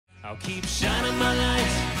I'll keep shining my light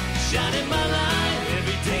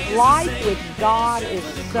every day. Life with God is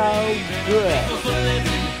so good.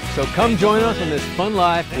 So come join us on this fun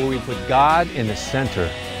life where we put God in the center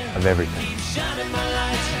of everything.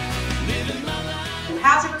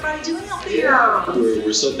 How's everybody doing out there?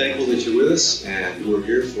 We're so thankful that you're with us, and we're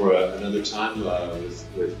here for another time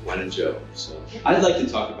with Gwen and Joe. So I'd like to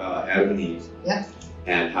talk about Adam and Eve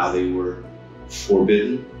and how they were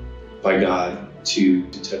forbidden by God to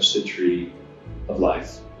touch the tree of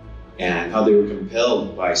life, and how they were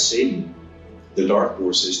compelled by Satan, the dark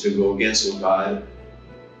forces, to go against what God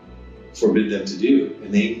forbid them to do.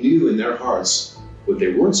 And they knew in their hearts what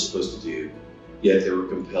they weren't supposed to do, yet they were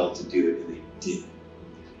compelled to do it, and they did.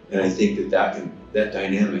 And I think that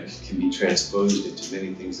dynamic can be transposed into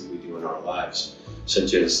many things that we do in our lives,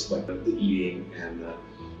 such as like the eating and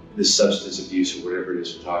the substance abuse or whatever it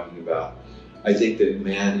is we're talking about. I think that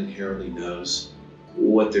man inherently knows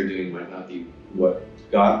what they're doing might not be what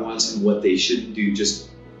God wants, and what they shouldn't do just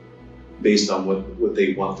based on what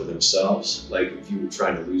they want for themselves. Like if you were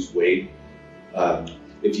trying to lose weight,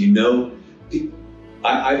 if you know,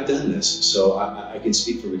 I've done this, so I can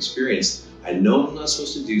speak from experience. I know I'm not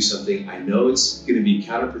supposed to do something. I know it's going to be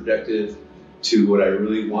counterproductive to what I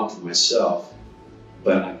really want for myself,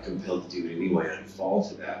 but I'm compelled to do it anyway, and I fall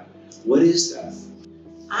to that. What is that?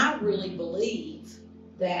 I really believe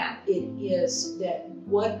that it is that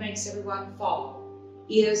what makes everyone fall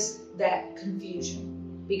is that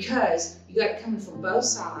confusion, because you got it coming from both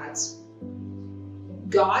sides.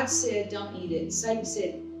 God said, don't eat it. Satan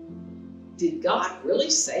said, did God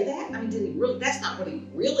really say that? I mean, did he really? That's not what he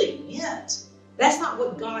really meant. That's not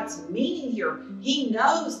what God's meaning here. He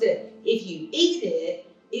knows that if you eat it,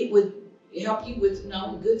 it would help you with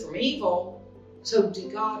knowing good from evil. So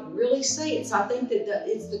did God really say it? So I think that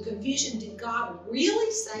it's the confusion. Did God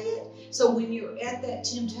really say it? So when you're at that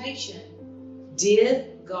temptation,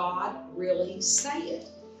 did God really say it?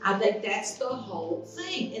 I think that's the whole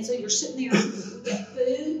thing. And so you're sitting there with that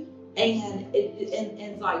food,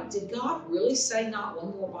 and like, did God really say not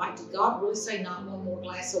one more bite? Did God really say not one more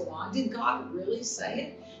glass of wine? Did God really say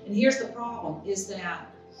it? And here's the problem, is that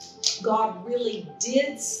God really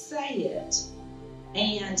did say it.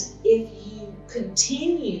 And if you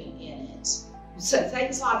continue in it, so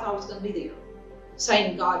Satan's life always going to be there,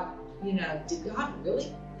 saying, God, did God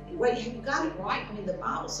really? Wait, have you got it right? I mean, the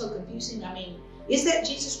Bible's so confusing. I mean, is that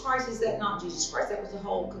Jesus Christ? Is that not Jesus Christ? That was the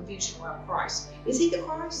whole confusion around Christ. Is he the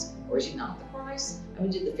Christ, or is he not the Christ? I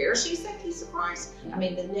mean, did the Pharisees think he's the Christ? I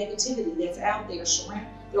mean, the negativity that's out there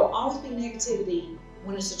there'll always be negativity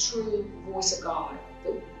when it's a true voice of God.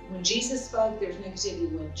 When Jesus spoke, there's negativity.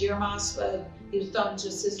 When Jeremiah spoke, he was thrown into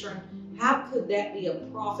a cistern. How could that be a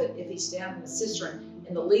prophet if he's down in the cistern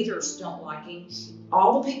and the leaders don't like him?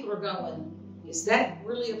 All the people are going, is that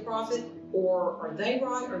really a prophet? Or are they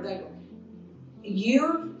right? Or are they right?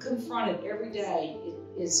 You're confronted every day.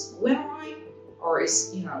 Is Gwen right? Or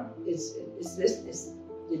did God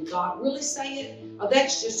really say it? Or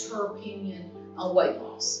that's just her opinion on weight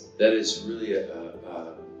loss? That is really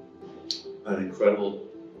an incredible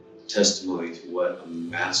testimony to what a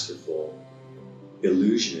masterful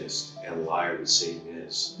illusionist and liar that Satan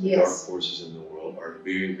is. Yes. The dark forces in the world are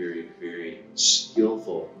very, very, very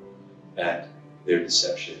skillful at their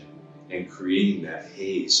deception and creating that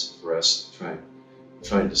haze for us to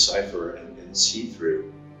try and decipher and see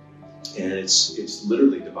through. And it's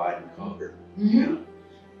literally divide and conquer. Mm-hmm.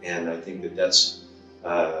 And I think that's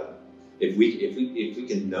if we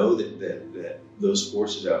can know that those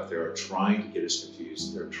forces out there are trying to get us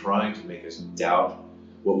confused, they're trying to make us doubt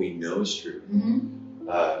what we know is true. Mm-hmm.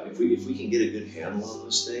 If we can get a good handle on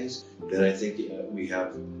those things, then I think we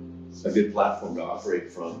have a good platform to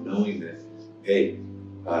operate from, knowing that, hey,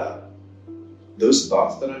 those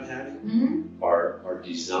thoughts that I'm having mm-hmm. are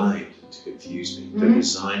designed to confuse me. Mm-hmm. They're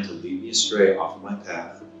designed to lead me astray off of my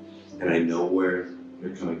path, and I know where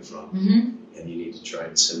they're coming from. Mm-hmm. And you need to try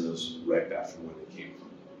and send those right back from where they came from.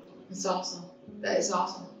 It's awesome. That is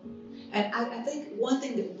awesome. And I think one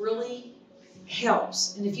thing that really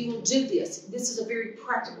helps, and if you will do this is a very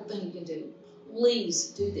practical thing you can do. Please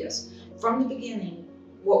do this. From the beginning,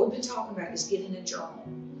 what we've been talking about is getting a journal.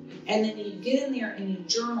 And then you get in there and you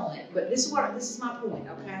journal it. But this is my point,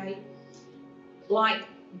 okay? Like,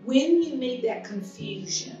 when you meet that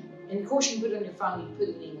confusion, and of course you can put it on your phone, you can put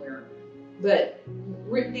it anywhere, but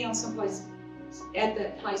written down someplace at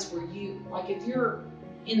that place where you, like if you're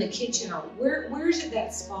in the kitchen, or where is it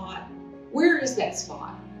that spot? Where is that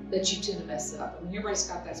spot that you tend to mess up? I mean, everybody's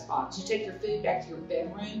got that spot. Do you take your food back to your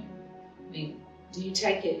bedroom? I mean, do you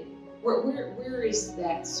take it, where is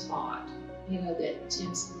that spot? That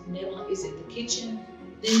tends to, is it the kitchen?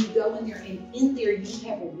 then you go in there, and in there you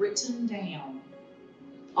have written down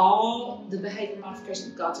all the behavior modifications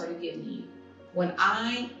that God's already given you.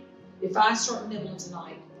 If I start nibbling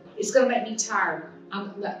tonight, it's going to make me tired.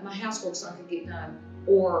 My housework's not going to get done,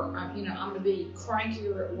 or I'm going to be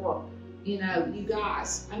crankier at work. You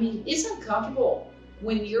guys, it's uncomfortable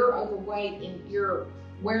when you're overweight and you're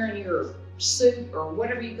wearing your suit or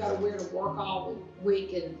whatever you got to wear to work all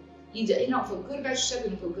week, and you don't feel good about yourself,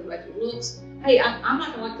 you don't feel good about your looks. Hey, I'm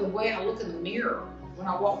not going to like the way I look in the mirror when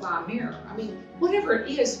I walk by a mirror. Whatever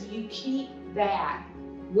it is, you keep that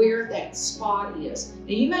where that spot is.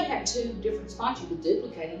 Now, you may have 2 different spots you could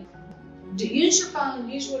duplicate. Use your phone,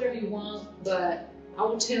 use whatever you want, but I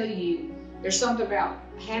will tell you, there's something about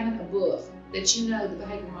having a book that you know the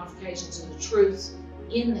behavior modifications and the truths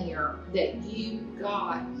in there that you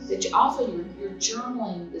got, that you also you're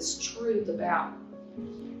journaling this truth about,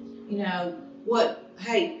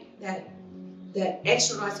 that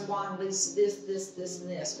extra glass of wine leads to this, and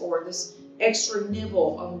this, or this extra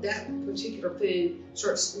nibble on that particular food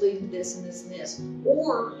starts leading to this and this and this.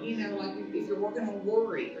 Or, like if you're working on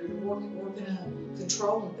worry, or you're working on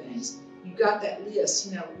controlling things, you got that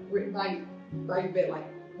list, written by your bed, like,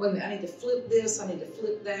 wait a minute, I need to flip this, I need to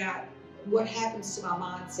flip that. What happens to my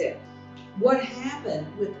mindset? What happened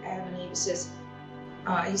with Adam and Eve? It says,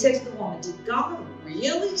 he said to the woman, did God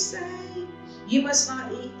really say you must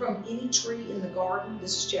not eat from any tree in the garden?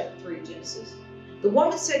 This is chapter 3 of Genesis. The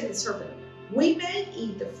woman said to the serpent, we may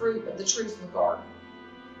eat the fruit of the trees in the garden.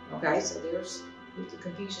 Okay, so there's the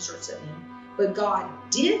confusion starts setting in. But God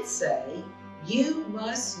did say, you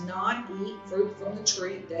must not eat fruit from the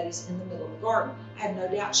tree that is in the middle of the garden. I have no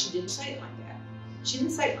doubt she didn't say it like that. She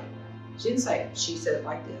didn't say it like that. She didn't say it. She said it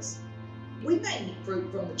like this. We may eat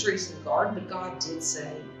fruit from the trees in the garden, but God did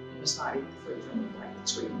say, you must not eat the fruit from the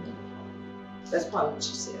tree in the middle of the garden. That's probably what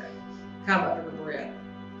she said, kind of under her breath.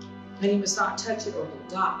 And you must not touch it or you'll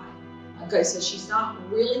die. Okay, so she's not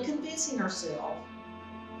really convincing herself,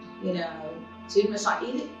 so you must not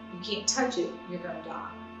eat it, you can't touch it, you're going to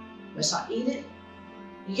die. You must not eat it,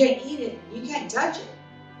 you can't eat it, you can't touch it.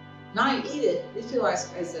 Not even eat it, these people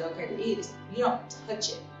ask, I said, okay, to eat it, you don't touch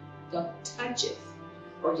it. Don't touch it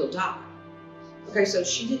or you'll die. Okay, so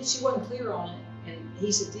she wasn't clear on it, and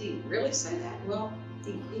he said, did he really say that? Well, I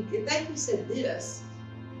think he said this,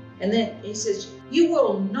 and then he says, you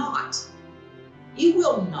will not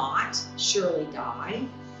surely die.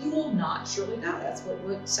 You will not surely die. That's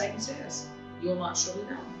what Satan says. You will not surely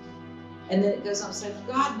die. And then it goes on to say,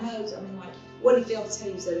 God knows, what he failed to tell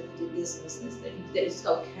you is that if you did this and this and this, that it's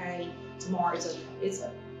okay tomorrow, it's okay. It's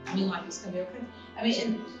going to be okay. And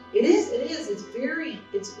it is,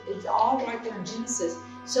 it's all right there in Genesis.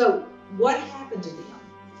 So what happened to them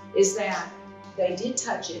is that they did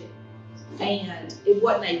touch it, and it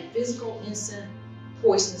wasn't a physical, instant,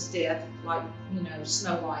 poisonous death like,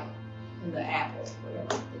 Snow White in the apple,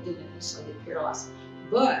 whatever. They didn't instantly get paralyzed.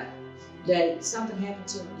 But something happened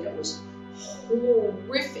to them that was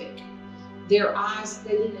horrific. Their eyes,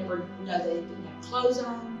 they didn't ever know they didn't have clothes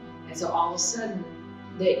on, and so all of a sudden,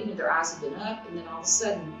 their eyes had been up, and then all of a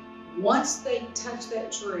sudden, once they touched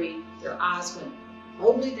that tree, their eyes went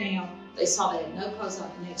totally down. They saw they had no clothes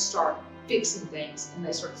on, and they'd start fixing things, and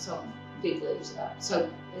they started sewing fig leaves up. So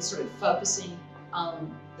they started focusing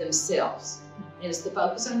on themselves. And it's the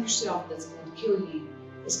focus on yourself that's going to kill you.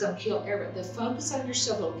 It's going to kill everything. The focus on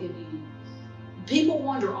yourself will give you. People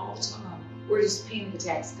wonder all the time, where does panic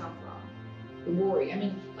attacks come from? The worry.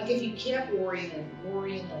 Like if you kept worrying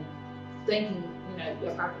and thinking,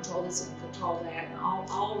 if I control this and control that, and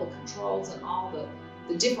all the controls and all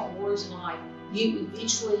the different worries in life, you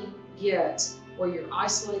eventually get where you're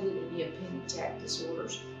isolated and you have panic attack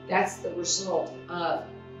disorders. That's the result of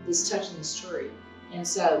this touching this tree. And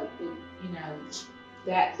so,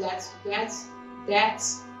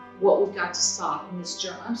 that's what we've got to stop in this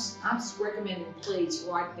journey. I'm just recommending, please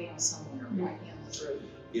write down somewhere, write down the truth.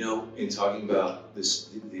 In talking about this,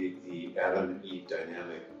 the Adam and Eve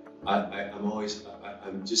dynamic,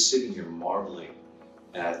 I'm just sitting here marveling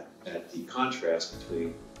at the contrast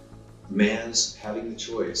between man's having the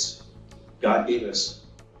choice. God gave us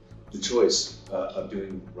the choice of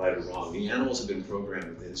doing right or wrong. The animals have been programmed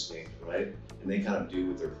with instinct, right? And they kind of do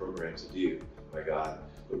what they're programmed to do by God.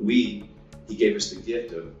 But He gave us the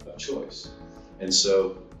gift of choice. And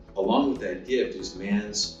so along with that gift is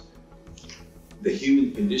the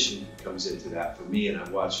human condition comes into that for me, and I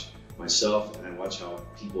watch myself and I watch how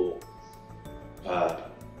people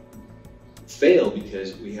fail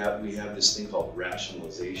because we have this thing called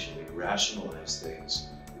rationalization. We rationalize things.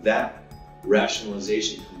 That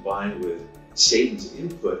rationalization combined with Satan's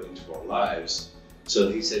input into our lives So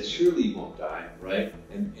he said, surely you won't die, right?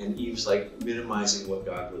 And Eve's like minimizing what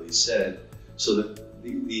God really said, so that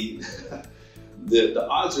the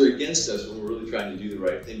odds are against us when we're really trying to do the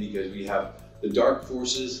right thing, because we have the dark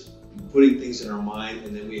forces putting things in our mind,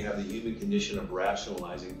 and then we have the human condition of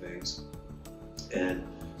rationalizing things. And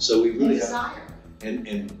so we really have,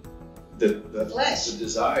 and the flesh, the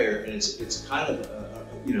desire, and it's kind of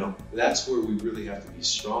you know, that's where we really have to be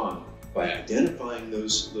strong, by identifying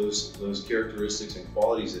those characteristics and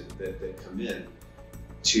qualities that come in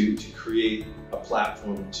to create a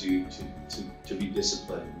platform to be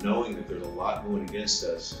disciplined, knowing that there's a lot going against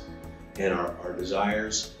us, and our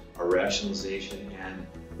desires, our rationalization, and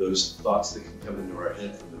those thoughts that can come into our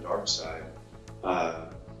head from the dark side.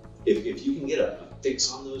 If you can get a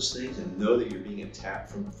fix on those things and know that you're being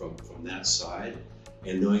attacked from that side,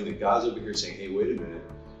 and knowing that God's over here saying, hey, wait a minute,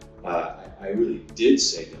 I really did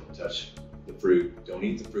say don't touch the fruit, don't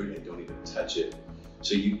eat the fruit, and don't even touch it.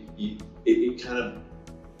 So it kind of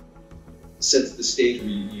sets the stage where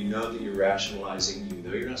you know that you're rationalizing, you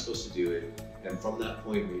know you're not supposed to do it, and from that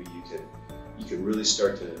point maybe you can really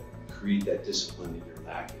start to create that discipline that you're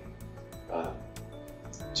lacking. I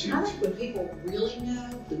think when people really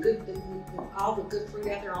know all the good fruit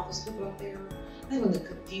out there, all those people out there, I think when the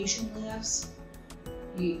confusion lifts,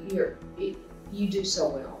 you do so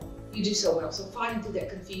well. You do so well. So fighting through that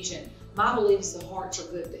confusion, my belief is the hearts are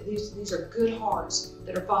good. These are good hearts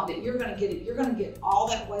that are fine. That you're going to get it. You're going to get all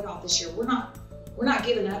that weight off this year. We're not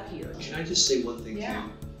giving up here. Can I just say one thing yeah.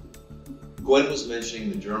 too? Gwen was mentioning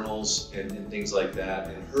the journals and things like that,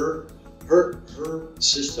 and her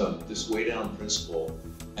system, this way down principle,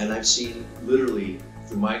 and I've seen literally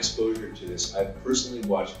through my exposure to this, I've personally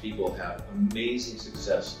watched people have amazing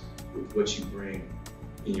success with what you bring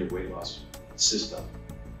in your weight loss system.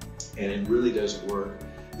 And it really does work.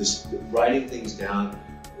 This writing things down,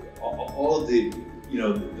 all of the, you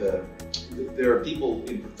know, there are people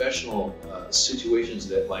in professional situations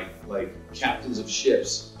that like captains of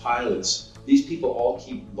ships, pilots, these people all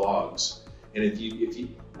keep logs. And if you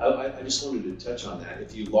I just wanted to touch on that.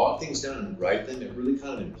 If you log things down and write them, it really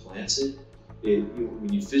kind of implants it. When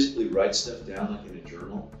you physically write stuff down, like in a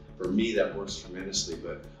journal, for me that works tremendously.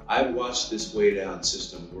 But I've watched this way down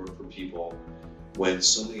system work for people when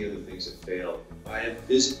so many other things have failed. I have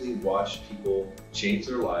physically watched people change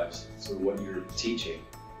their lives through what you're teaching.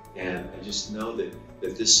 And I just know that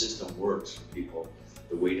this system works for people,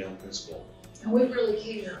 the way down principle. And we really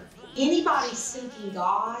care. Anybody seeking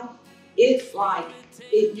God, you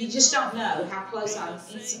just don't know how close I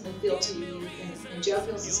instantly feel to you, and Joe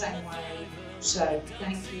feels the same way. So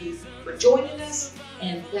thank you for joining us,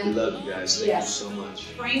 and we love you guys. Thank you so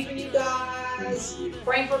much. Praying for you guys.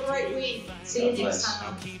 Praying for a great week. See you next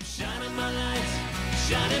time. Keep shining my light,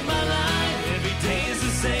 shining my light. Every day is the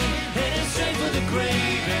same, heading straight for the grave.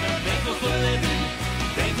 And I'm thankful for living,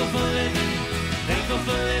 thankful for living, thankful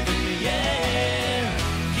for living, yeah.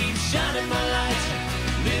 Keep shining my light,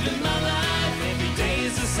 living my life. Every day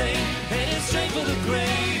is the same, heading straight for the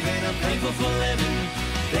grave. And I'm thankful for living,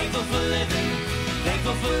 thankful for living,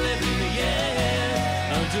 thankful for living,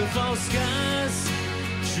 yeah. Under false skies.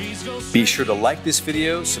 Be sure to like this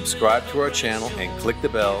video, subscribe to our channel, and click the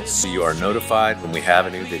bell so you are notified when we have a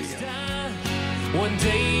new video. One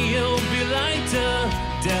day you'll be lighter.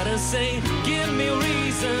 Dare say, give me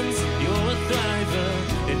reasons. You're a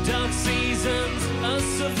thriver in dark seasons, a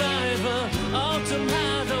survivor, autumn high.